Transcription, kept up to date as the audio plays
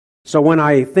So when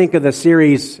I think of the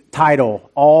series title,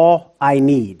 All I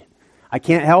Need, I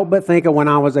can't help but think of when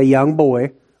I was a young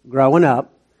boy growing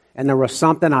up, and there was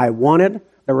something I wanted,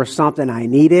 there was something I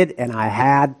needed, and I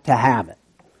had to have it.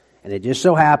 And it just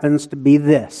so happens to be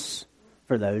this,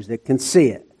 for those that can see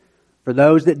it. For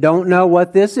those that don't know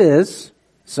what this is,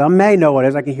 some may know what it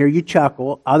is, I can hear you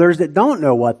chuckle. Others that don't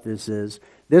know what this is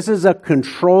a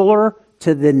controller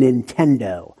to the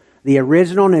Nintendo, the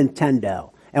original Nintendo.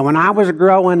 And when I was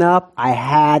growing up, I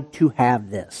had to have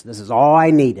this. This is all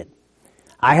I needed.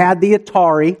 I had the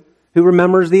Atari. Who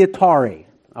remembers the Atari?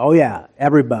 Oh yeah,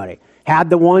 everybody. Had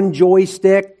the one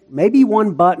joystick, maybe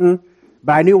one button,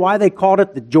 but I knew why they called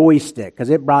it the joystick, because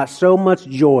it brought so much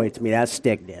joy to me, that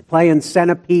stick did. Playing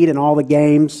Centipede and all the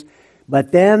games.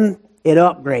 But then it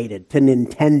upgraded to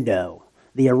Nintendo,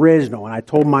 the original. And I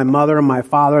told my mother and my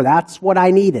father, that's what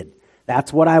I needed.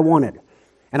 That's what I wanted.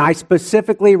 And I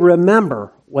specifically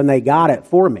remember when they got it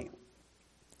for me.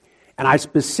 And I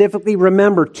specifically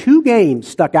remember two games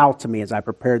stuck out to me as I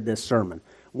prepared this sermon.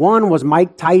 One was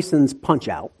Mike Tyson's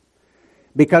Punch-Out!,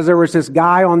 because there was this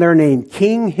guy on there named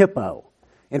King Hippo.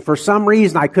 And for some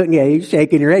reason, I couldn't get, he's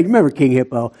shaking your head, you remember King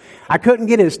Hippo. I couldn't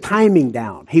get his timing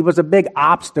down. He was a big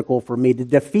obstacle for me to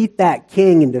defeat that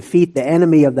king and defeat the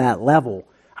enemy of that level.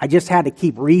 I just had to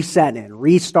keep resetting and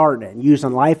restarting it and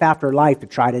using life after life to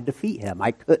try to defeat him.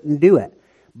 I couldn't do it.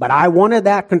 But I wanted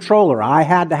that controller. I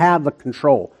had to have the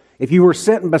control. If you were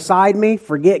sitting beside me,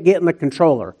 forget getting the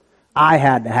controller. I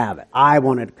had to have it. I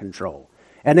wanted control.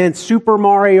 And then Super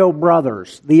Mario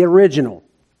Brothers, the original.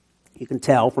 You can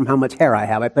tell from how much hair I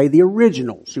have. I played the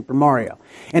original Super Mario.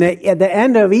 And at the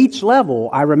end of each level,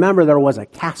 I remember there was a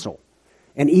castle.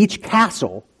 And each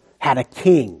castle had a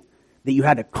king that you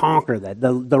had to conquer,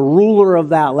 the ruler of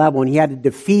that level, and you had to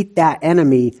defeat that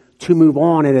enemy to move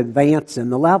on and advance in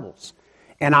the levels.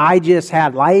 And I just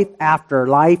had life after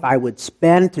life I would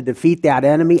spend to defeat that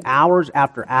enemy, hours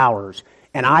after hours,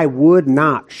 and I would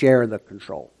not share the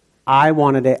control. I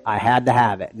wanted it, I had to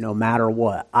have it, no matter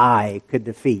what. I could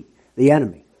defeat the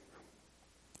enemy.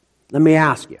 Let me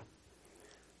ask you,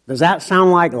 does that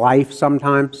sound like life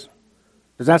sometimes?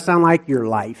 Does that sound like your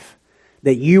life?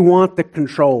 That you want the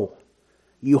control.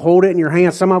 You hold it in your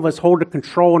hand. Some of us hold the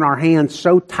control in our hands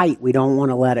so tight we don't want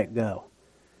to let it go.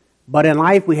 But in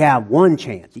life we have one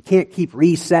chance. You can't keep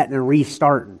resetting and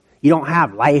restarting. You don't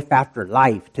have life after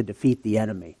life to defeat the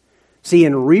enemy. See,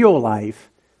 in real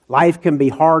life, life can be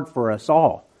hard for us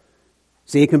all.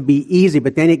 See, it can be easy,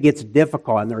 but then it gets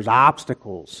difficult and there's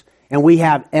obstacles. And we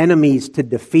have enemies to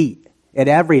defeat at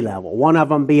every level. One of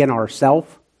them being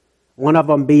ourself, one of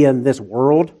them being this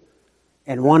world,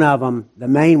 and one of them, the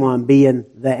main one, being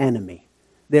the enemy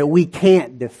that we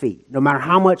can't defeat. No matter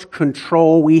how much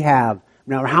control we have,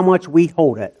 no matter how much we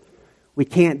hold it, we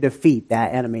can't defeat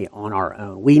that enemy on our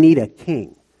own. We need a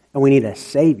king and we need a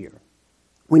savior.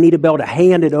 We need to be able to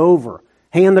hand it over,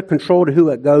 hand the control to who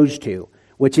it goes to,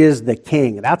 which is the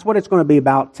king. That's what it's going to be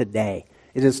about today.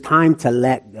 It is time to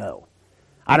let go.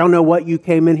 I don't know what you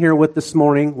came in here with this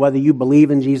morning, whether you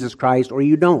believe in Jesus Christ or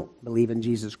you don't believe in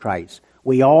Jesus Christ.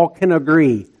 We all can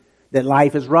agree that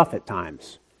life is rough at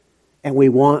times, and we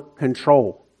want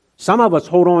control. Some of us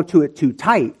hold on to it too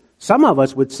tight. Some of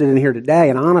us would sit in here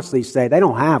today and honestly say they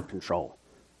don't have control.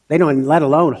 They don't, let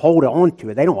alone hold on to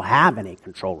it. They don't have any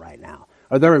control right now,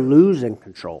 or they're losing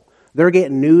control. They're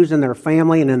getting news in their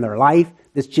family and in their life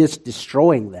that's just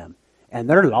destroying them, and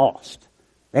they're lost.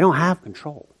 They don't have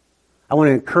control. I want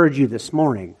to encourage you this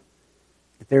morning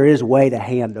that there is a way to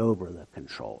hand over the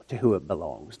control to who it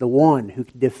belongs. The one who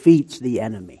defeats the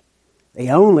enemy.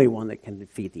 The only one that can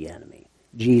defeat the enemy.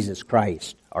 Jesus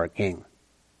Christ, our King.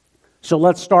 So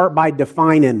let's start by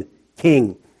defining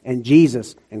King and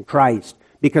Jesus and Christ.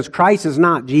 Because Christ is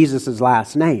not Jesus'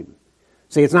 last name.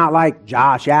 See, it's not like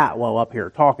Josh Atwell up here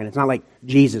talking. It's not like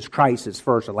Jesus Christ is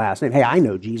first and last name. Hey, I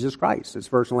know Jesus Christ is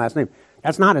first and last name.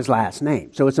 That's not his last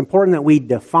name. So it's important that we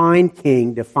define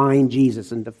King, define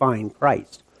Jesus, and define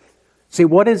Christ. See,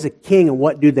 what is a king and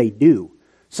what do they do?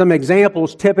 Some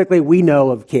examples typically we know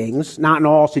of kings, not in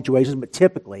all situations, but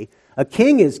typically. A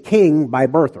king is king by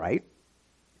birthright.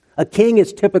 A king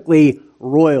is typically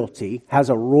royalty, has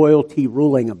a royalty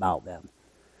ruling about them.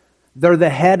 They're the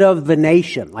head of the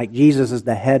nation, like Jesus is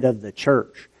the head of the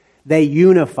church. They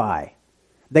unify.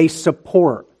 They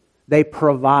support. They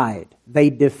provide. They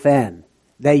defend.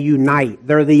 They unite.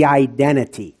 They're the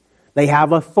identity. They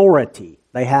have authority.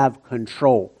 They have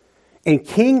control. And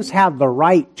kings have the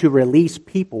right to release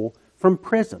people from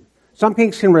prison. Some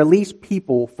kings can release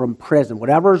people from prison.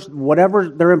 Whatever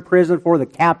they're in prison for, the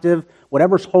captive,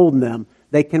 whatever's holding them,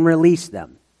 they can release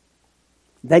them.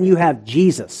 Then you have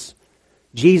Jesus.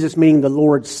 Jesus meaning the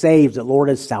Lord saves, the Lord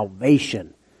is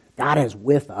salvation. God is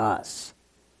with us.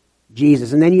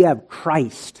 Jesus. And then you have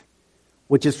Christ,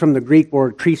 which is from the Greek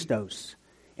word Christos.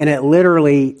 And it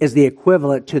literally is the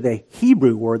equivalent to the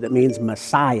Hebrew word that means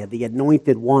Messiah, the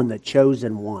anointed one, the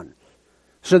chosen one.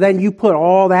 So then you put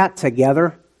all that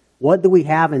together. What do we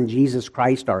have in Jesus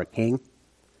Christ, our King?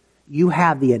 You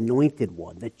have the anointed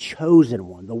one, the chosen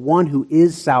one, the one who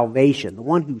is salvation, the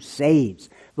one who saves,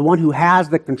 the one who has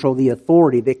the control, the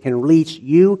authority that can release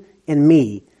you and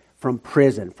me from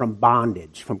prison, from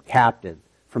bondage, from captive,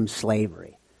 from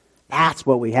slavery. That's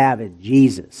what we have in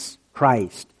Jesus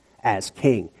Christ as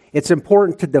King. It's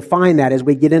important to define that as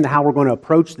we get into how we're going to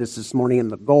approach this morning and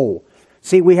the goal.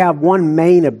 See, we have one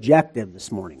main objective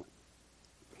this morning.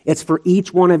 It's for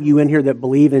each one of you in here that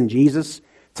believe in Jesus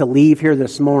to leave here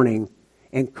this morning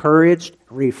encouraged,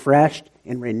 refreshed,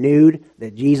 and renewed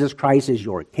that Jesus Christ is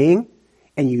your King,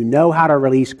 and you know how to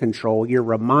release control. You're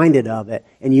reminded of it,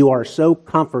 and you are so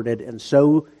comforted and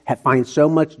find so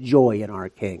much joy in our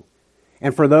King.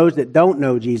 And for those that don't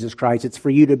know Jesus Christ, it's for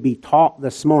you to be taught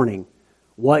this morning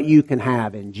what you can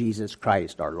have in Jesus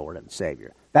Christ, our Lord and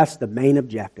Savior. That's the main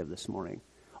objective this morning.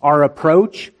 Our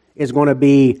approach is going to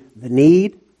be the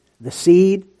need, the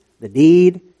seed, the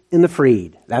deed, and the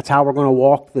freed. That's how we're going to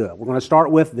walk through it. We're going to start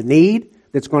with the need.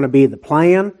 That's going to be the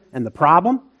plan and the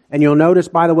problem. And you'll notice,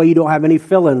 by the way, you don't have any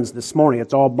fill-ins this morning.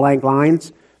 It's all blank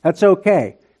lines. That's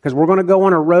okay, because we're going to go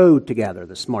on a road together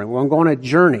this morning. We're going to go on a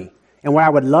journey. And what I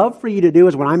would love for you to do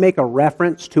is when I make a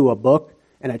reference to a book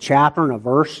and a chapter and a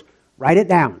verse, write it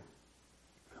down.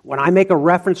 When I make a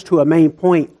reference to a main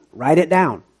point, write it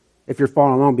down if you're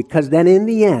following along, because then in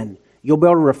the end, you'll be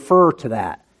able to refer to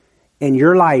that in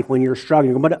your life when you're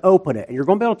struggling. You're going to open it, and you're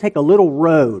going to be able to take a little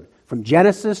road from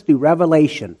Genesis through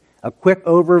Revelation, a quick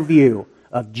overview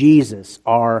of Jesus,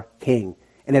 our King.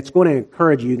 And it's going to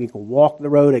encourage you. You can walk the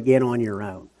road again on your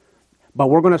own. But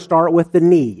we're going to start with the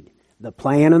need, the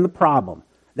plan, and the problem.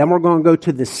 Then we're going to go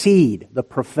to the seed, the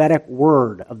prophetic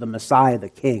word of the Messiah, the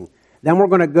King. Then we're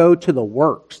going to go to the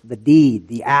works, the deed,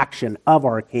 the action of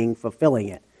our King, fulfilling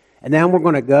it. And then we're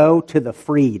going to go to the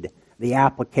freed, the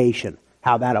application,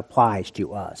 how that applies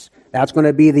to us. That's going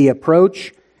to be the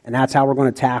approach, and that's how we're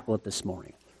going to tackle it this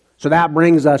morning. So that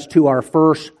brings us to our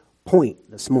first point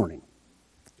this morning.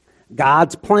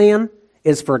 God's plan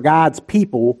is for God's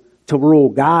people to rule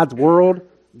God's world,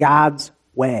 God's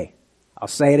way. I'll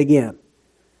say it again.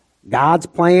 God's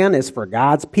plan is for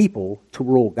God's people to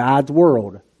rule God's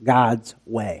world, God's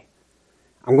way.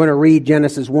 I'm going to read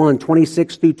Genesis 1,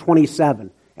 26 through 27,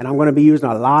 and I'm going to be using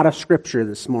a lot of scripture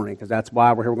this morning because that's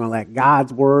why we're here. We're going to let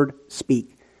God's word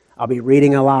speak. I'll be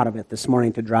reading a lot of it this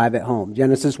morning to drive it home.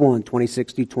 Genesis 1,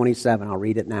 26 through 27. I'll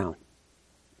read it now.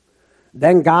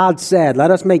 Then God said,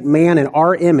 "Let us make man in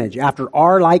our image, after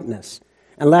our likeness,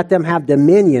 and let them have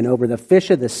dominion over the fish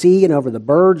of the sea, and over the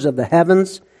birds of the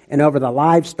heavens, and over the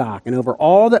livestock, and over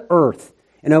all the earth,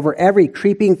 and over every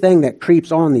creeping thing that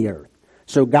creeps on the earth."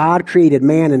 So God created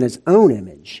man in his own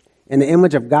image. In the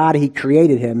image of God he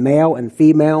created him, male and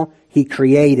female, he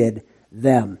created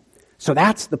them. So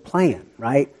that's the plan,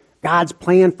 right? God's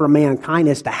plan for mankind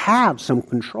is to have some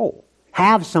control,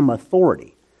 have some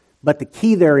authority. But the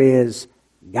key there is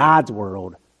God's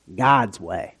world, God's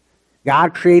way.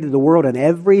 God created the world and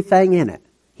everything in it.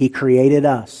 He created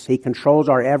us. He controls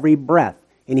our every breath,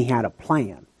 and he had a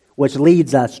plan, which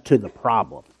leads us to the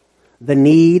problem. The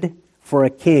need for a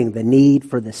king, the need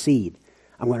for the seed.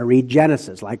 I'm going to read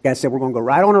Genesis. Like I said, we're going to go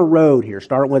right on a road here,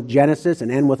 starting with Genesis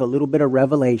and end with a little bit of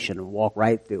Revelation and walk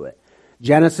right through it.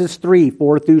 Genesis 3,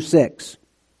 4 through 6.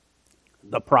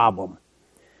 The problem.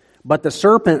 But the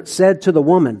serpent said to the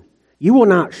woman, "You will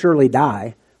not surely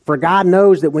die, for God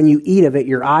knows that when you eat of it,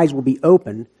 your eyes will be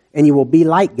opened, and you will be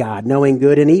like God, knowing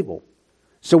good and evil."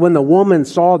 So when the woman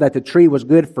saw that the tree was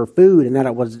good for food, and that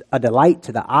it was a delight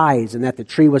to the eyes, and that the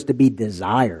tree was to be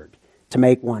desired to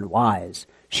make one wise,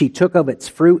 she took of its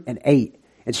fruit and ate.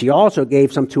 And she also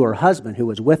gave some to her husband who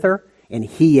was with her, and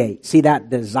he ate. See that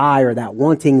desire, that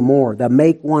wanting more, the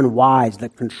make one wise, the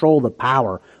control, the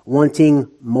power, wanting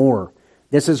more.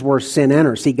 This is where sin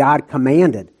enters. See, God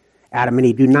commanded Adam and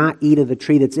Eve, do not eat of the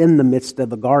tree that's in the midst of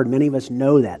the garden. Many of us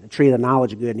know that, the tree of the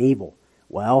knowledge of good and evil.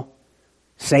 Well,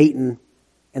 Satan,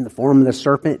 in the form of the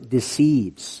serpent,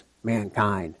 deceives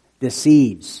mankind,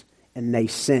 deceives, and they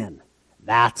sin.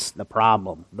 That's the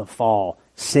problem, the fall.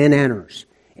 Sin enters.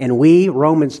 And we,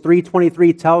 Romans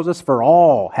 3:23 tells us, for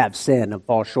all have sinned and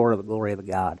fall short of the glory of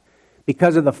God.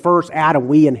 Because of the first Adam,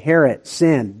 we inherit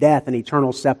sin, death, and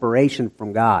eternal separation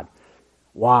from God.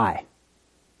 Why?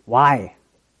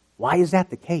 Why is that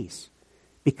the case?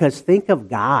 Because think of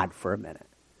God for a minute.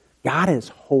 God is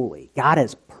holy. God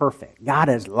is perfect. God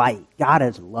is light. God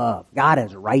is love. God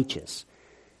is righteous.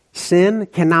 Sin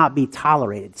cannot be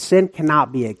tolerated. Sin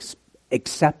cannot be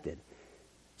accepted.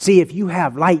 See, if you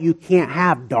have light, you can't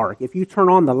have dark. If you turn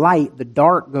on the light, the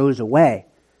dark goes away.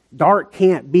 Dark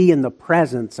can't be in the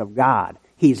presence of God.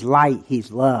 He's light.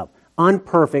 He's love.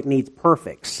 Unperfect needs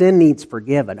perfect. Sin needs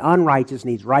forgiven. Unrighteous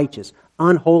needs righteous.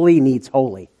 Unholy needs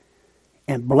holy.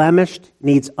 And blemished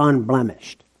needs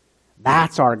unblemished.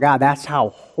 That's our God. That's how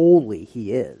holy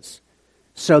He is.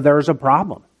 So there's a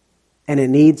problem, and it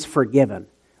needs forgiven.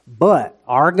 But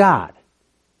our God,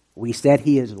 we said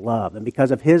He is love. And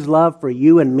because of His love for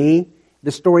you and me,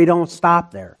 the story don't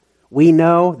stop there. We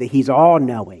know that He's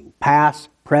all-knowing, past,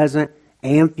 present,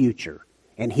 and future.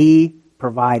 And He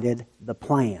provided the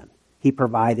plan. He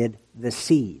provided the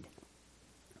seed.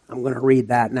 I'm going to read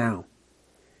that now.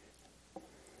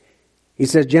 He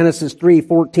says, Genesis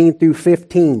 3:14 through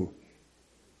 15.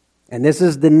 And this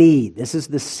is the need. This is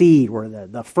the seed, where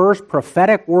the first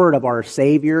prophetic word of our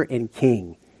Savior and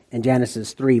King in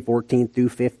Genesis 3:14 through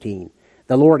 15.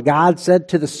 The Lord God said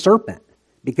to the serpent,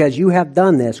 because you have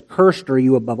done this, cursed are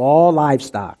you above all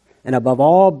livestock and above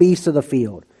all beasts of the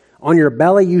field. On your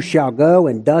belly you shall go,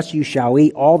 and dust you shall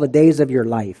eat all the days of your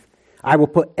life. I will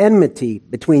put enmity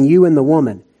between you and the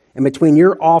woman, and between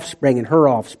your offspring and her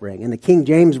offspring. And the King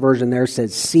James Version there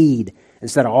says seed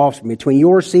instead of offspring. Between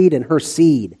your seed and her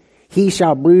seed. He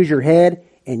shall bruise your head,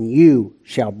 and you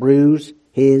shall bruise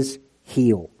his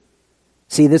heel.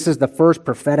 See, this is the first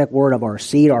prophetic word of our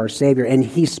seed, our Savior. And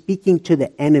He's speaking to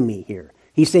the enemy here.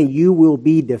 He's saying, you will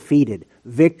be defeated.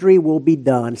 Victory will be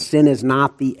done. Sin is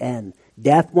not the end.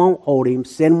 Death won't hold Him.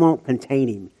 Sin won't contain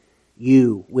Him.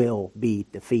 You will be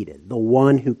defeated. The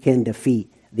one who can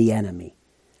defeat the enemy.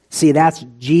 See, that's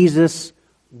Jesus'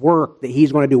 work that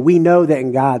He's going to do. We know that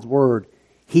in God's Word,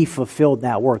 He fulfilled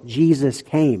that work. Jesus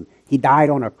came. He died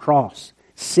on a cross.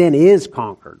 Sin is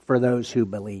conquered for those who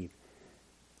believe.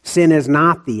 Sin is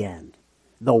not the end.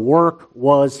 The work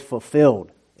was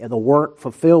fulfilled. The work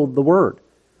fulfilled the Word.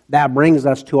 That brings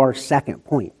us to our second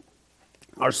point.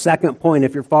 Our second point,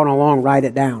 if you're following along, write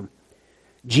it down.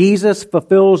 Jesus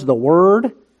fulfills the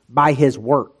Word by His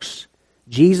works.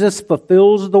 Jesus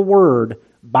fulfills the Word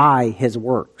by His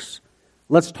works.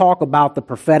 Let's talk about the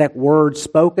prophetic words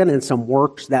spoken and some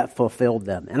works that fulfilled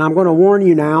them. And I'm going to warn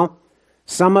you now,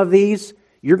 some of these,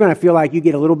 you're going to feel like you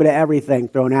get a little bit of everything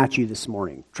thrown at you this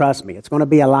morning. Trust me, it's going to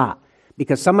be a lot.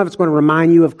 Because some of it's going to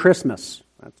remind you of Christmas.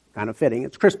 That's kind of fitting.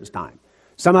 It's Christmas time.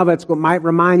 Some of it might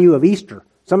remind you of Easter.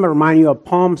 Some of it remind you of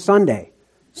Palm Sunday.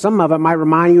 Some of it might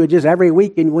remind you of just every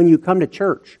week when you come to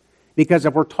church. Because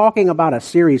if we're talking about a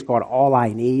series called All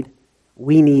I Need,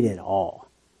 we need it all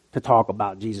to talk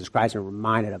about Jesus Christ and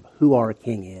reminded of who our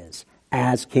King is.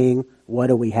 As King, what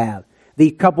do we have?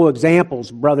 The couple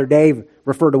examples, Brother Dave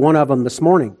referred to one of them this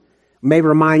morning, may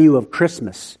remind you of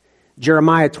Christmas.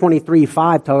 Jeremiah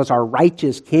 23:5 tells us our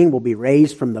righteous King will be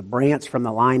raised from the branch from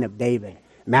the line of David.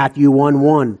 Matthew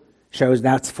 1:1 shows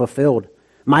that's fulfilled.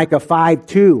 Micah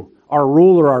 5:2, our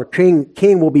ruler, our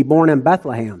king will be born in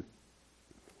Bethlehem.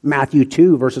 Matthew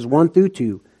 2, verses 1 through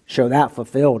 2 show that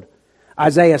fulfilled.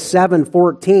 Isaiah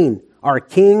 7:14, our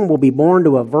King will be born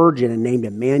to a virgin and named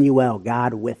Emmanuel,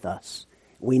 God with us.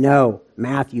 We know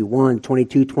Matthew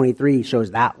 1:22-23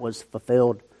 shows that was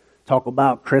fulfilled. Talk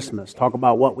about Christmas. Talk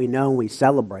about what we know and we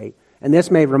celebrate. And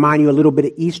this may remind you a little bit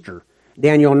of Easter.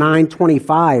 Daniel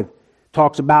 9:25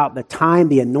 talks about the time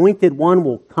the anointed one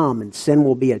will come and sin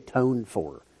will be atoned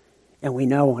for. And we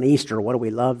know on Easter, what do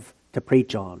we love to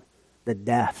preach on? The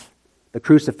death, the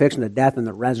crucifixion, the death, and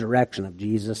the resurrection of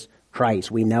Jesus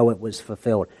Christ. We know it was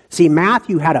fulfilled. See,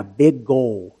 Matthew had a big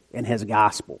goal in his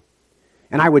gospel.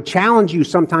 And I would challenge you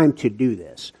sometime to do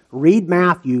this. Read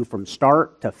Matthew from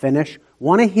start to finish.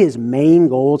 One of his main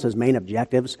goals, his main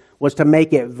objectives, was to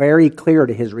make it very clear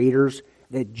to his readers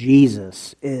that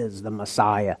Jesus is the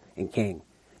Messiah and King.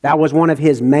 That was one of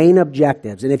his main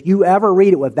objectives. And if you ever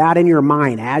read it with that in your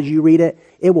mind as you read it,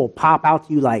 it will pop out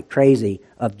to you like crazy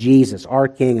of Jesus, our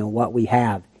King, and what we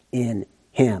have in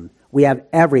Him. We have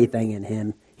everything in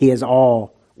Him. He is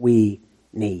all we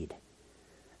need.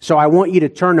 So I want you to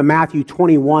turn to Matthew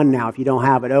 21 now if you don't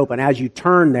have it open. As you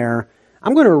turn there,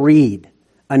 I'm going to read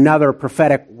another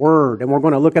prophetic word, and we're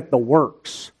going to look at the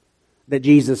works that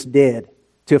Jesus did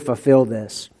to fulfill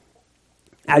this.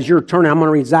 As you're turning, I'm going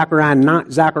to read Zechariah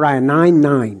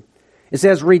 9:9. It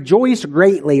says, "Rejoice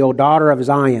greatly, O daughter of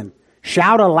Zion.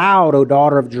 Shout aloud, O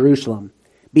daughter of Jerusalem.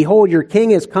 Behold, your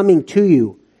king is coming to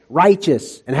you.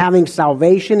 Righteous and having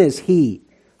salvation is he,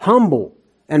 humble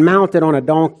and mounted on a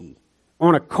donkey,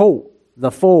 on a colt,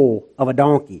 the foal of a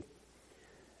donkey."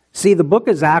 See, the book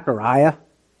of Zechariah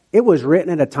It was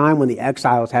written at a time when the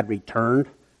exiles had returned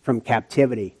from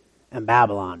captivity in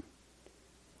Babylon.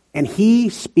 And he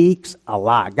speaks a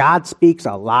lot. God speaks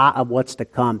a lot of what's to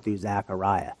come through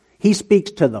Zechariah. He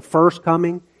speaks to the first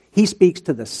coming. He speaks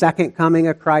to the second coming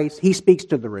of Christ. He speaks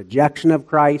to the rejection of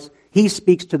Christ. He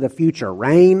speaks to the future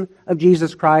reign of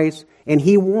Jesus Christ. And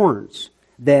he warns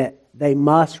that they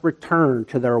must return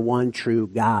to their one true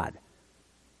God.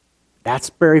 That's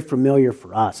very familiar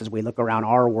for us as we look around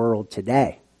our world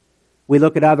today. We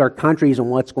look at other countries and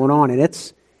what's going on, and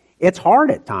it's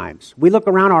hard at times. We look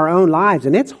around our own lives,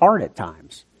 and it's hard at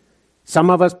times. Some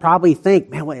of us probably think,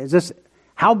 man, what is this?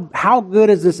 How good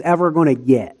is this ever going to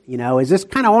get? Is this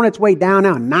kind of on its way down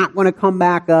now, not going to come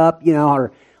back up?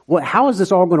 Or how is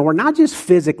this all going to work? Not just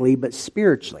physically, but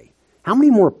spiritually. How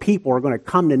many more people are going to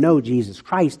come to know Jesus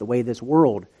Christ the way this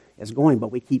world is going?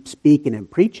 But we keep speaking and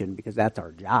preaching because that's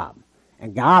our job.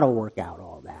 And God will work out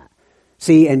all that.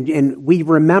 See, and we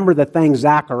remember the things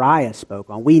Zechariah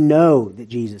spoke on. We know that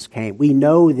Jesus came. We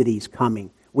know that he's coming.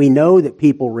 We know that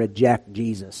people reject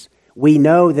Jesus. We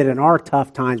know that in our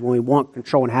tough times when we want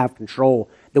control and have control,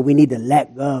 that we need to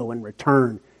let go and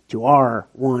return to our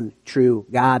one true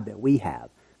God that we have.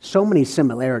 So many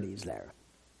similarities there.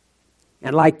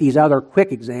 And like these other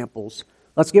quick examples,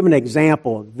 let's give an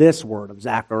example of this word of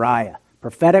Zechariah,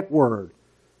 prophetic word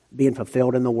being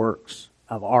fulfilled in the works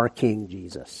of our King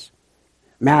Jesus.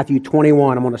 Matthew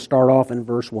 21, I'm going to start off in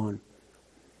verse 1.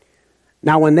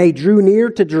 Now when they drew near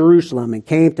to Jerusalem and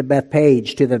came to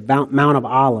Bethphage to the Mount of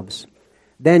Olives,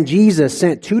 then Jesus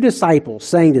sent 2 disciples,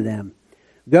 saying to them,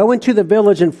 Go into the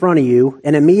village in front of you,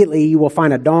 and immediately you will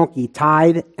find a donkey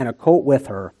tied and a colt with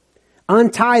her.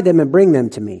 Untie them and bring them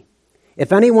to me.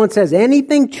 If anyone says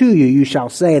anything to you, you shall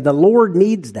say, The Lord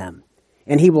needs them,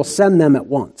 and he will send them at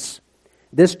once.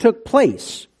 This took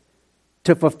place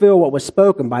to fulfill what was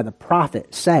spoken by the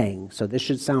prophet, saying, so this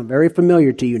should sound very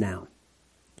familiar to you now.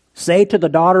 Say to the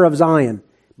daughter of Zion,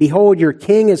 Behold, your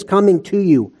king is coming to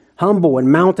you, humble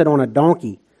and mounted on a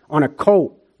donkey, on a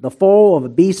colt, the foal of a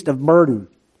beast of burden.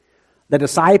 The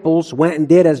disciples went and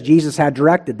did as Jesus had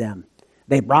directed them.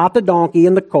 They brought the donkey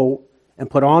and the colt and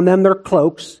put on them their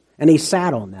cloaks, and he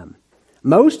sat on them.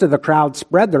 Most of the crowd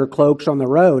spread their cloaks on the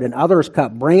road, and others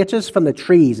cut branches from the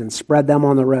trees and spread them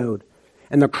on the road.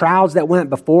 And the crowds that went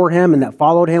before him and that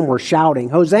followed him were shouting,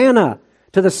 Hosanna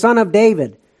to the Son of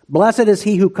David. Blessed is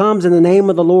he who comes in the name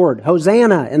of the Lord.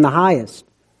 Hosanna in the highest.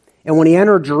 And when he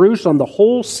entered Jerusalem, the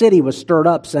whole city was stirred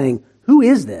up, saying, Who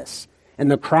is this?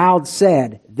 And the crowd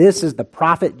said, This is the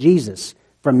prophet Jesus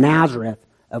from Nazareth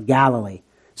of Galilee.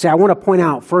 See, I want to point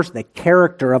out first the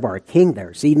character of our king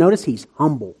there. See, notice he's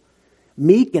humble,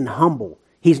 meek and humble.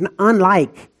 He's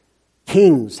unlike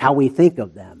kings, how we think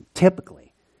of them,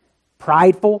 typically.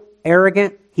 Prideful,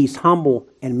 arrogant, he's humble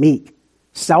and meek.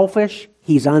 Selfish,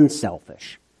 he's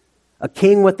unselfish. A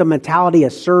king with the mentality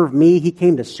of serve me, he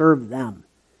came to serve them.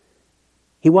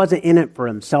 He wasn't in it for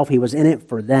himself, he was in it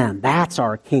for them. That's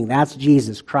our king, that's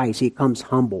Jesus Christ. He comes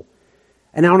humble.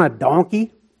 And on a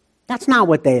donkey, that's not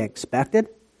what they expected.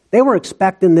 They were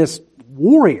expecting this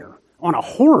warrior on a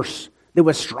horse that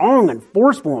was strong and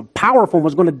forceful and powerful and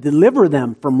was going to deliver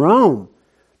them from Rome.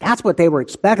 That's what they were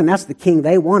expecting. That's the king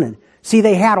they wanted. See,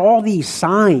 they had all these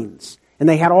signs, and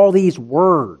they had all these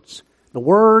words. The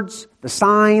words, the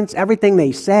signs, everything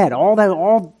they said,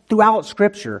 all throughout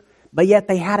Scripture, but yet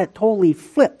they had it totally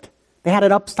flipped. They had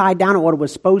it upside down at what it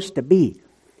was supposed to be.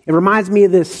 It reminds me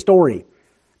of this story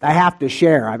that I have to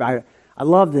share. I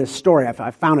love this story.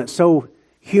 I found it so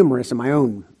humorous in my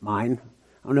own mind.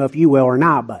 I don't know if you will or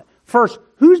not, but first,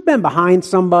 who's been behind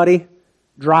somebody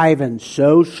driving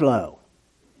so slow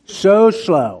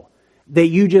that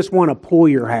you just want to pull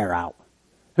your hair out?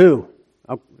 Who?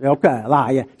 Okay, a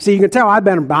lot. Yeah. See, you can tell I've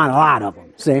been behind a lot of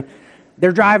them. See,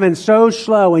 they're driving so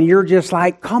slow, and you're just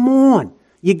like, come on,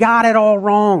 you got it all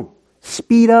wrong.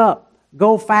 Speed up,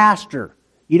 go faster.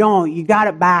 You got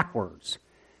it backwards.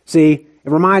 See,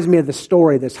 it reminds me of the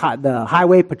story, the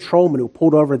highway patrolman who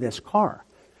pulled over this car,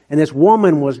 and this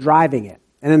woman was driving it.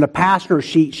 And in the passenger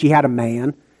seat, she had a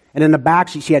man, and in the back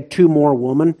seat, she had 2 more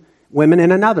women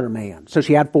and another man. So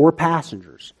she had 4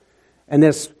 passengers. And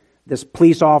this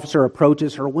police officer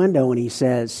approaches her window and he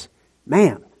says,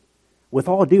 Ma'am, with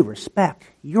all due respect,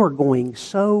 you're going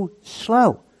so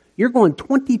slow. You're going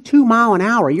 22 miles an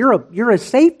hour. You're a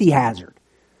safety hazard.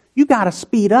 You got to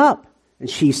speed up. And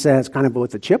she says, kind of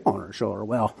with a chip on her shoulder,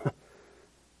 well,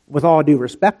 with all due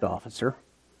respect, officer,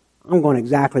 I'm going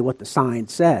exactly what the sign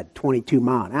said, 22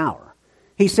 miles an hour.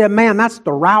 He said, ma'am, that's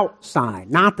the route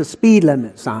sign, not the speed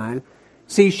limit sign.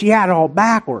 See, she had it all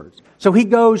backwards. So he's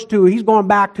going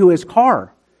back to his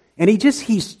car. And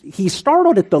he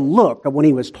startled at the look of when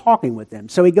he was talking with them.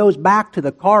 So he goes back to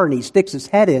the car and he sticks his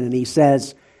head in and he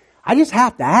says, I just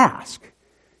have to ask.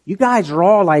 You guys are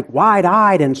all like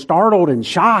wide-eyed and startled and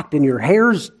shocked and your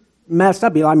hair's messed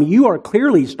up. I mean, you are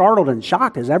clearly startled and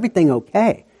shocked. Is everything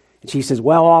okay? And she says,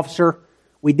 well, officer,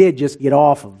 we did just get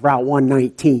off of Route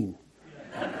 119.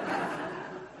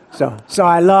 So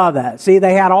I love that. See,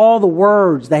 they had all the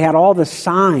words, they had all the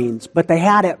signs, but they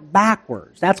had it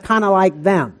backwards. That's kind of like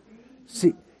them.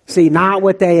 See, not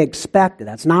what they expected.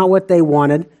 That's not what they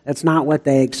wanted. That's not what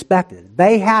they expected.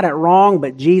 They had it wrong,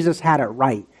 but Jesus had it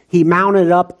right. He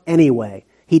mounted up anyway.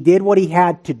 He did what he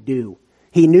had to do.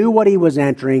 He knew what he was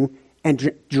entering,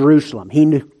 and Jerusalem. He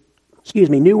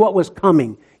knew what was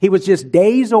coming. He was just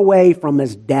days away from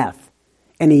his death,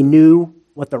 and he knew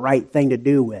what the right thing to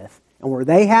do with. And where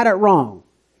they had it wrong,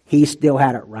 he still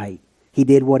had it right. He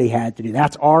did what he had to do.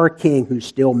 That's our King who's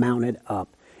still mounted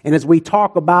up. And as we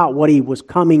talk about what he was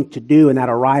coming to do in that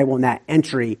arrival and that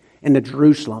entry into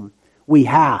Jerusalem, we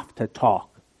have to talk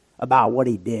about what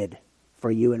he did for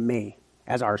you and me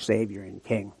as our Savior and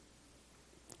King.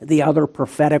 The other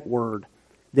prophetic word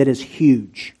that is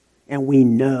huge, and we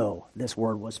know this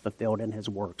word was fulfilled in his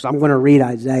works. I'm going to read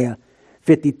Isaiah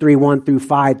 53, 1 through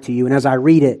 5 to you. And as I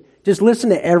read it, just listen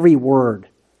to every word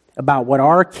about what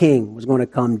our King was going to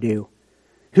come do.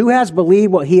 Who has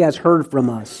believed what he has heard from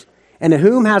us? And to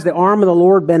whom has the arm of the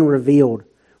Lord been revealed?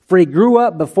 For he grew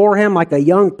up before him like a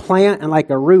young plant and like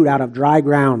a root out of dry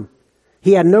ground.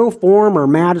 He had no form or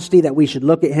majesty that we should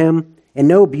look at him, and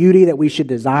no beauty that we should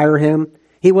desire him.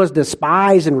 He was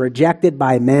despised and rejected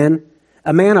by men,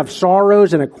 a man of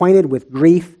sorrows and acquainted with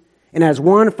grief, and as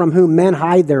one from whom men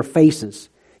hide their faces.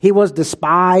 He was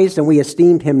despised, and we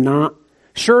esteemed him not.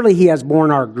 Surely he has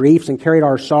borne our griefs and carried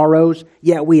our sorrows,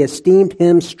 yet we esteemed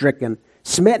him stricken,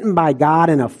 smitten by God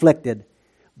and afflicted.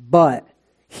 But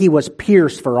he was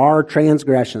pierced for our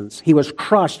transgressions. He was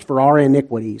crushed for our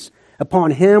iniquities. Upon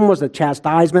him was the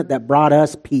chastisement that brought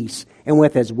us peace, and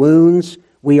with his wounds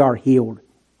we are healed.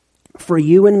 For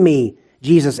you and me,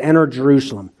 Jesus entered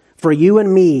Jerusalem. For you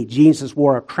and me, Jesus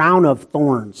wore a crown of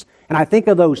thorns. And I think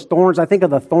of those thorns, I think of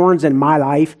the thorns in my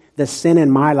life, the sin in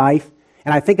my life,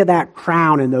 and I think of that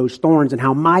crown and those thorns and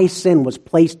how my sin was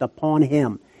placed upon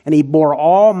him. And he bore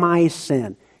all my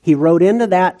sin. He rode into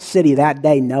that city that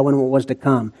day knowing what was to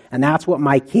come. And that's what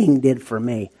my King did for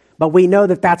me. But we know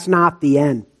that that's not the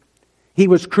end. He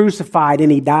was crucified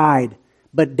and he died,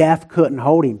 but death couldn't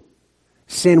hold him.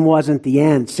 Sin wasn't the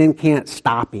end. Sin can't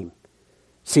stop him.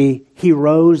 See, he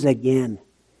rose again.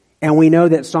 And we know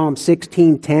that Psalm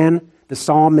 16:10, the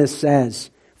psalmist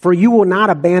says, for you will not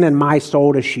abandon my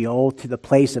soul to Sheol, to the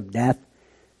place of death,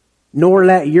 nor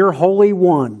let your Holy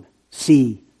One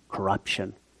see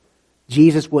corruption.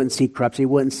 Jesus wouldn't see corruption. He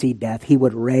wouldn't see death. He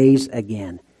would raise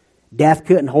again. Death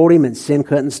couldn't hold him and sin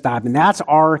couldn't stop him. That's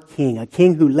our King, a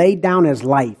King who laid down his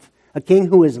life, a King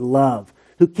who is love,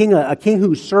 a King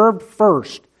who served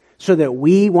first so that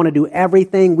we want to do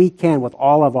everything we can with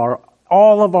all of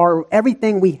our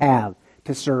everything we have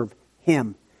to serve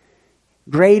him.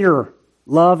 Greater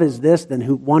love is this than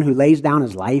one who lays down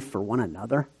his life for one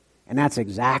another. And that's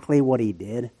exactly what he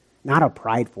did. Not a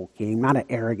prideful king, not an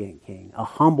arrogant king, a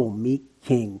humble, meek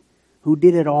king who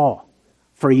did it all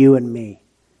for you and me.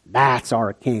 That's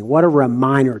our King. What a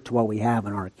reminder to what we have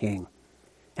in our King.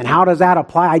 And how does that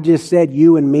apply? I just said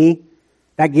you and me.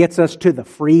 That gets us to the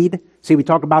freed. See, we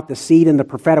talk about the seed and the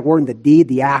prophetic word and the deed,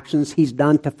 the actions he's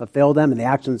done to fulfill them, and the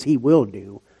actions he will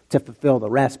do to fulfill the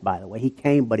rest, by the way. He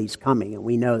came, but he's coming, and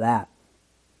we know that.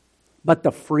 But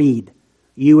the freed,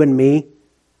 you and me,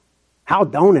 how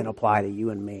don't it apply to you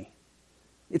and me?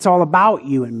 It's all about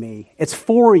you and me. It's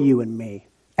for you and me.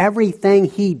 Everything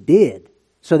he did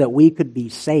so that we could be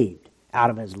saved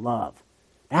out of his love.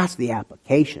 That's the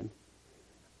application.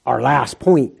 Our last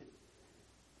point.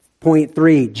 Point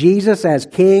 3, Jesus as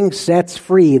King sets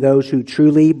free those who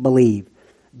truly believe.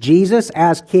 Jesus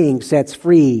as King sets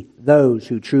free those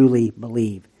who truly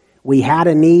believe. We had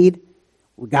a need.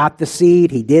 We got the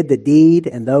seed. He did the deed.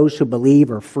 And those who believe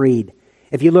are freed.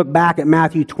 If you look back at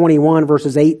Matthew 21,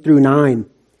 verses 8 through 9,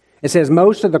 it says,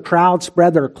 most of the crowd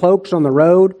spread their cloaks on the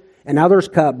road, and others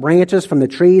cut branches from the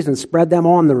trees and spread them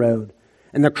on the road.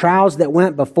 And the crowds that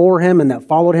went before him and that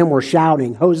followed him were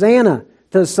shouting, Hosanna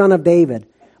to the Son of David.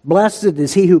 Blessed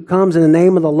is he who comes in the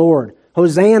name of the Lord.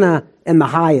 Hosanna in the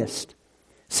highest.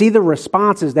 See the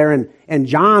responses there. And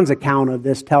John's account of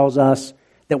this tells us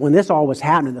that when this all was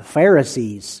happening, the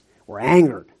Pharisees were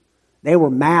angered. They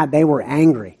were mad. They were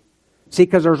angry. See,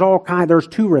 because there's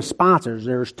two responses.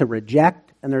 There's to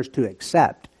reject and there's to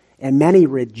accept. And many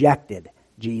rejected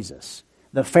Jesus.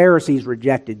 The Pharisees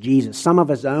rejected Jesus. Some of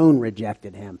his own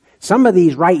rejected him. Some of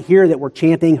these right here that were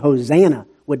chanting Hosanna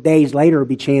would days later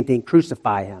be chanting,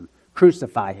 crucify him,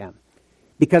 crucify him.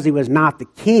 Because he was not the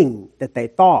king that they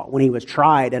thought when he was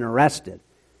tried and arrested.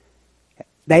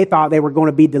 They thought they were going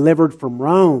to be delivered from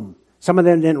Rome. Some of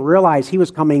them didn't realize he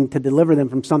was coming to deliver them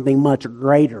from something much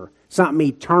greater, something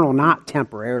eternal, not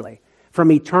temporarily,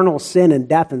 from eternal sin and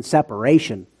death and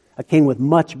separation, a king with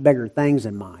much bigger things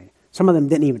in mind. Some of them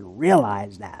didn't even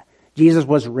realize that. Jesus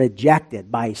was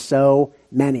rejected by so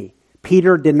many.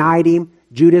 Peter denied him.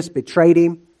 Judas betrayed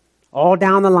him. All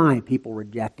down the line, people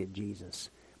rejected Jesus.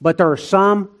 But there are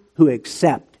some who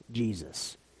accept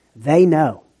Jesus. They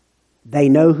know. They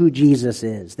know who Jesus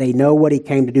is. They know what he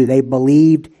came to do. They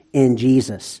believed in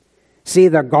Jesus. See,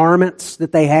 the garments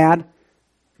that they had,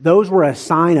 those were a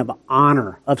sign of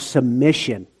honor, of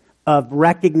submission, of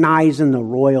recognizing the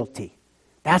royalty.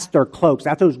 That's their cloaks.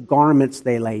 That's those garments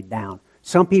they laid down.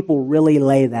 Some people really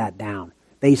lay that down.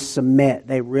 They submit.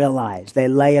 They realize. They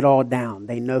lay it all down.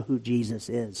 They know who Jesus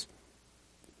is.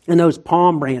 And those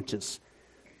palm branches,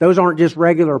 those aren't just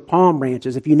regular palm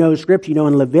branches. If you know Scripture, you know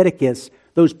in Leviticus,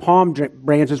 those palm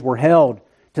branches were held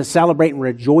to celebrate and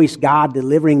rejoice God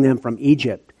delivering them from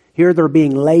Egypt. Here they're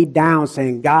being laid down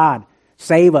saying, God,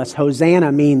 save us.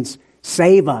 Hosanna means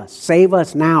save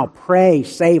us now, pray,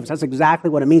 save us. That's exactly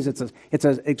what it means. It's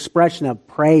an expression of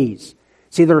praise.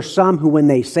 See, there are some who, when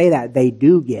they say that, they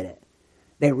do get it.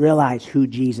 They realize who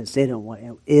Jesus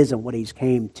is and what he's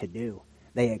came to do.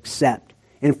 They accept.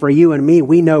 And for you and me,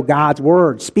 we know God's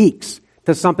word speaks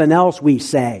to something else we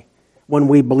say when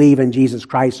we believe in Jesus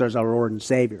Christ as our Lord and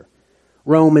Savior.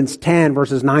 Romans 10,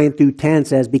 verses 9 through 10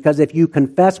 says, because if you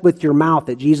confess with your mouth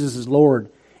that Jesus is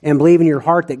Lord and believe in your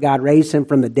heart that God raised him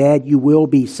from the dead, you will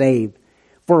be saved.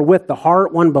 For with the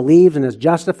heart one believes and is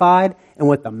justified, and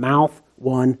with the mouth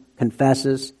one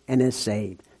confesses and is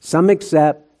saved. Some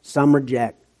accept, some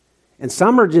reject. And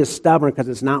some are just stubborn because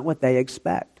it's not what they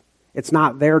expect. It's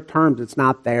not their terms. It's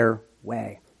not their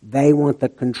way. They want the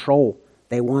control.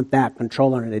 They want that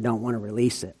control and they don't want to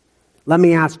release it. Let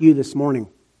me ask you this morning,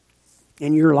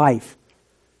 in your life,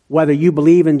 whether you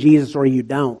believe in Jesus or you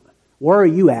don't, where are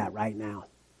you at right now?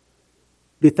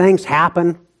 Do things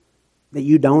happen that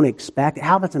you don't expect? It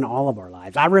happens in all of our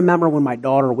lives. I remember when my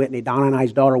daughter Whitney, Donna and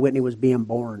I's daughter Whitney, was being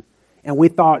born, and we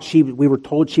were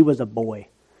told she was a boy.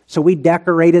 So we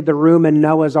decorated the room in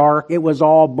Noah's Ark. It was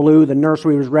all blue. The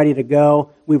nursery was ready to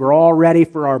go. We were all ready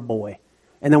for our boy.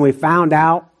 And then we found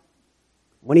out,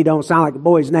 Winnie don't sound like a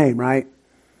boy's name, right?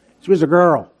 She was a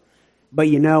girl. But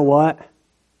you know what?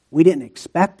 We didn't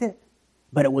expect it,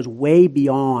 but it was way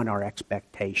beyond our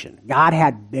expectation. God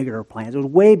had bigger plans. It was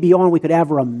way beyond we could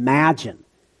ever imagine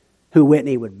who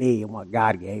Whitney would be and what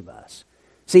God gave us.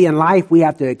 See, in life, we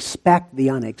have to expect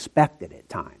the unexpected at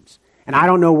times. And I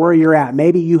don't know where you're at.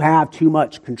 Maybe you have too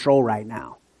much control right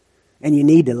now, and you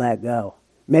need to let go.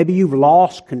 Maybe you've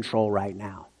lost control right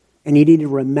now, and you need to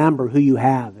remember who you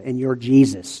have in your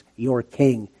Jesus, your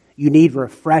King. You need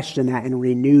refreshed in that and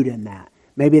renewed in that.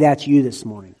 Maybe that's you this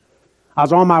morning. I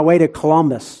was on my way to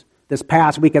Columbus this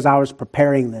past week as I was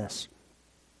preparing this,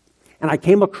 and I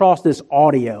came across this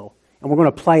audio, and we're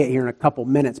going to play it here in a couple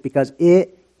minutes because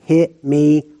it hit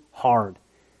me hard.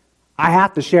 I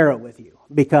have to share it with you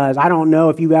because I don't know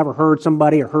if you've ever heard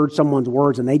somebody or heard someone's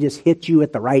words and they just hit you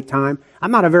at the right time.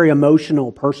 I'm not a very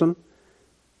emotional person.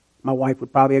 My wife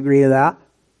would probably agree to that.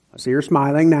 I see her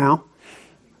smiling now.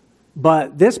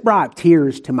 But this brought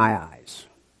tears to my eyes.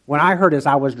 When I heard this,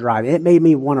 I was driving. It made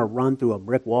me want to run through a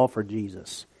brick wall for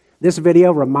Jesus. This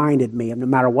video reminded me of no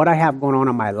matter what I have going on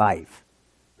in my life,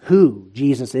 who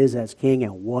Jesus is as King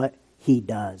and what he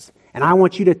does. And I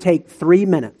want you to take 3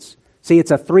 minutes. See,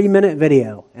 it's a 3-minute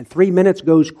video, and 3 minutes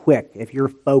goes quick if you're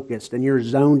focused and you're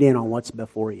zoned in on what's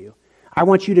before you. I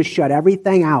want you to shut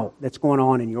everything out that's going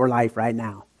on in your life right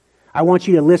now. I want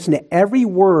you to listen to every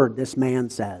word this man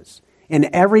says. And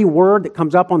every word that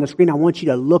comes up on the screen, I want you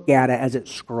to look at it as it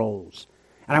scrolls.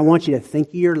 And I want you to think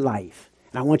of your life.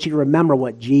 And I want you to remember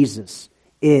what Jesus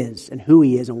is and who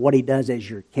he is and what he does as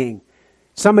your King.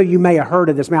 Some of you may have heard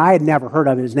of this man. I had never heard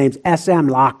of him. His name's S.M.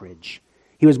 Lockridge.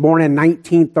 He was born in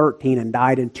 1913 and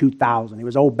died in 2000. He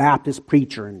was an old Baptist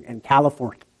preacher in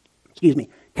California.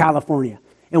 California.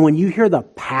 And when you hear the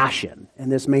passion in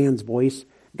this man's voice,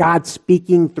 God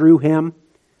speaking through him,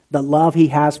 the love he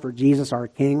has for Jesus, our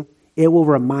King, it will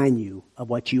remind you of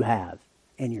what you have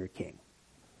in your King.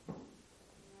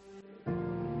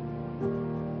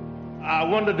 I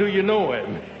wonder, do you know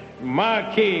him?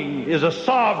 My King is a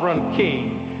sovereign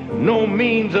King. No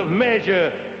means of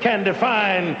measure can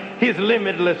define his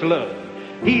limitless love.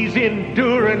 He's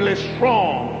enduringly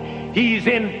strong. He's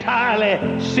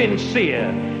entirely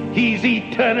sincere. He's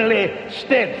eternally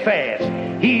steadfast.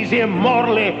 He's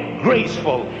immortally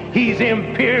graceful. He's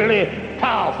imperially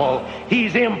powerful.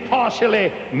 He's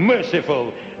impartially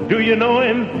merciful. Do you know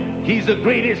him? He's the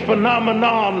greatest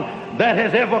phenomenon that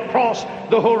has ever crossed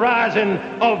the horizon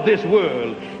of this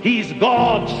world. He's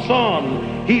God's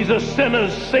Son. He's a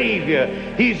sinner's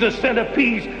Savior. He's the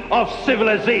centerpiece of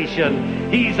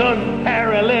civilization. He's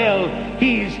unparalleled.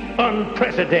 He's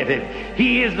unprecedented.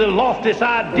 He is the loftiest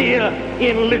idea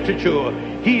in literature.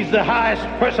 He's the highest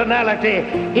personality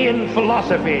in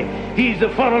philosophy. He's the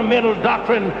fundamental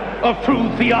doctrine of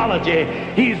true theology.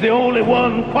 He's the only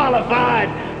one qualified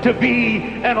to be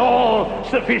an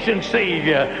all-sufficient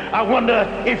Savior. I wonder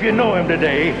if you know him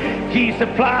today. He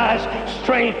supplies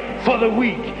strength for the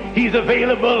weak. He's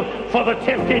available for the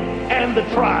tempted and the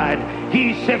tried.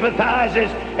 He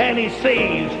sympathizes and he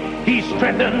saves. He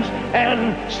strengthens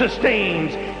and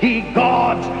sustains. He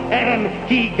guards and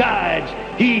he guides.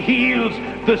 He heals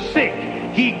the sick.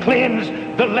 He cleanses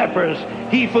the lepers.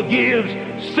 He forgives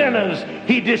sinners.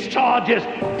 He discharges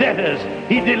debtors.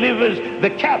 He delivers the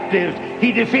captives.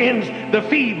 He defends the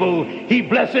feeble. He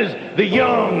blesses the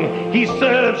young. He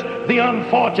serves the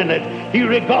unfortunate. He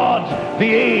regards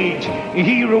the aged.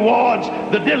 He rewards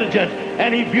the diligent.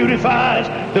 And he beautifies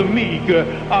the meek.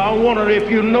 I wonder if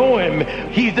you know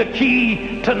him. He's the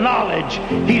key to knowledge.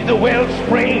 He's the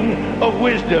wellspring of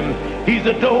wisdom. He's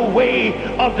the doorway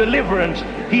of deliverance.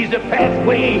 He's the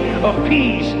pathway of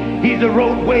peace. He's the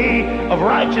roadway of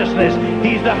righteousness.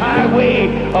 He's the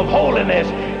highway of holiness.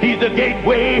 He's the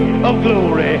gateway of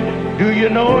glory. Do you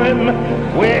know him?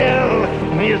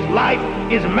 Well, his life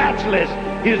is matchless.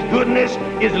 His goodness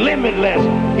is limitless.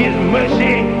 His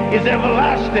mercy is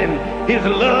everlasting. His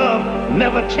love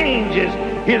never changes.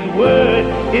 His word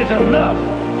is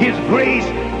enough. His grace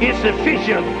is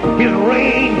sufficient. His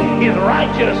reign is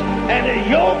righteous. And his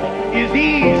yoke is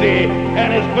easy.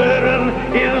 And his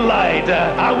burden is light.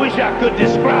 I wish I could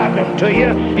describe him to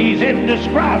you. He's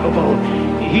indescribable.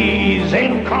 He's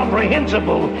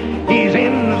incomprehensible. He's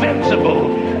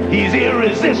invincible. He's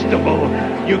irresistible.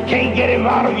 You can't get him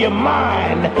out of your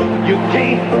mind. You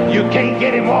can't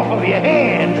get him off of your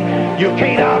hands. You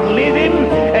can't outlive him,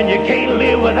 and you can't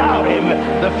live without him.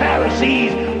 The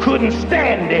Pharisees couldn't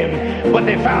stand him, but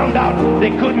they found out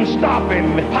they couldn't stop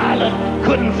him. Pilate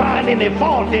couldn't find any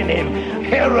fault in him.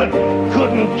 Herod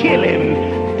couldn't kill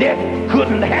him. Death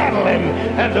couldn't handle him,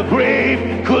 and the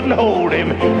grave couldn't hold him.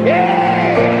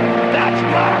 Yeah, that's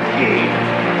my king.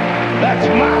 That's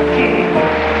my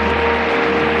king.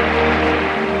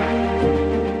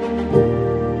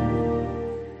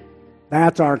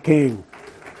 That's our King.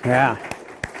 Yeah.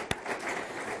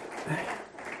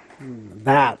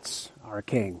 That's our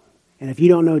King. And if you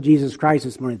don't know Jesus Christ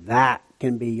this morning, that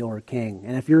can be your King.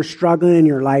 And if you're struggling in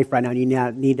your life right now and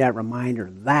you need that reminder,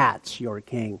 that's your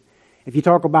King. If you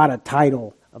talk about a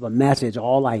title of a message,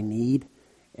 All I Need,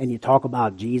 and you talk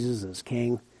about Jesus as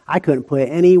King, I couldn't put it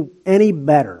any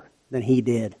better than he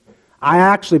did. I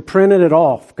actually printed it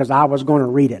off because I was going to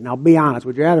read it. And I'll be honest,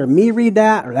 would you rather me read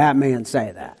that or that man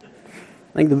say that?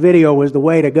 I think the video was the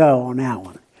way to go on that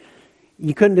one.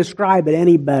 You couldn't describe it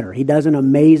any better. He does an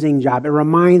amazing job. It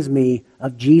reminds me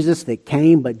of Jesus that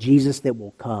came, but Jesus that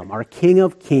will come. Our King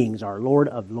of Kings, our Lord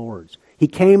of Lords. He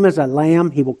came as a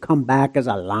lamb. He will come back as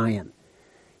a lion.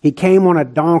 He came on a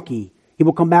donkey. He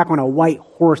will come back on a white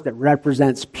horse that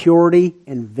represents purity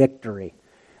and victory.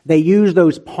 They use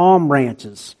those palm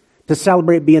branches to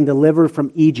celebrate being delivered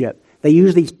from Egypt. They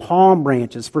use these palm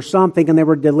branches for some thinking they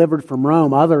were delivered from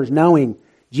Rome, others knowing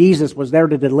Jesus was there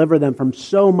to deliver them from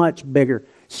so much bigger,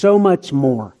 so much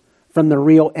more from the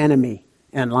real enemy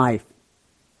in life.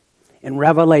 In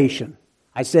Revelation,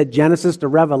 I said Genesis to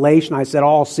Revelation, I said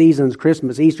all seasons,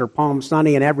 Christmas, Easter, Palm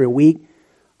Sunday, and every week.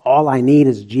 All I need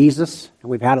is Jesus,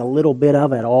 and we've had a little bit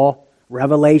of it all.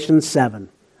 Revelation 7,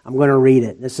 I'm going to read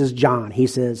it. This is John. He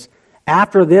says,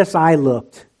 "After this I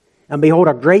looked, and behold,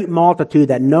 a great multitude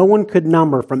that no one could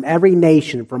number from every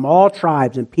nation, from all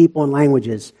tribes and people and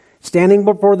languages, standing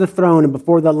before the throne and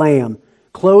before the Lamb,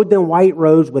 clothed in white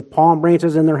robes with palm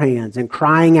branches in their hands, and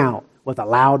crying out with a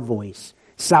loud voice,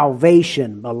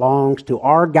 'Salvation belongs to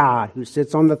our God who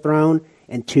sits on the throne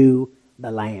and to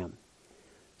the Lamb.'"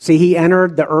 See, he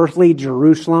entered the earthly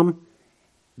Jerusalem.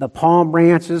 The palm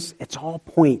branches, it's all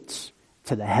points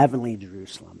to the heavenly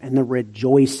Jerusalem and the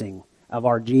rejoicing of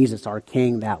our Jesus, our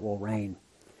King that will reign.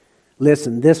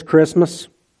 Listen, this Christmas,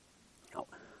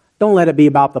 don't let it be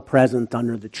about the present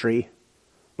under the tree.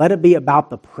 Let it be about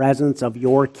the presence of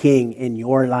your King in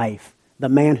your life, the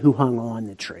man who hung on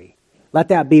the tree. Let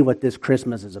that be what this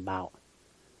Christmas is about.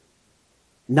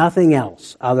 Nothing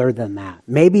else other than that.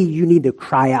 Maybe you need to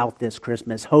cry out this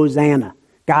Christmas, Hosanna,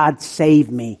 God save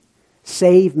me,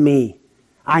 save me.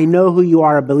 I know who you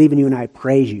are, I believe in you, and I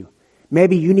praise you.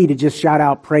 Maybe you need to just shout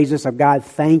out praises of God,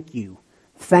 thank you.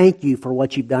 Thank you for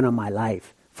what you've done in my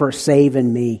life, for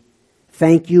saving me.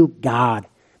 Thank you, God.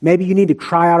 Maybe you need to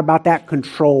cry out about that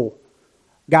control.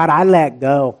 God, I let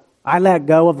go. I let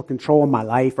go of the control of my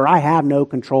life, or I have no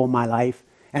control of my life,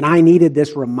 and I needed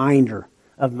this reminder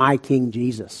of my King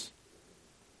Jesus.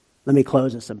 Let me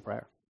close this in prayer.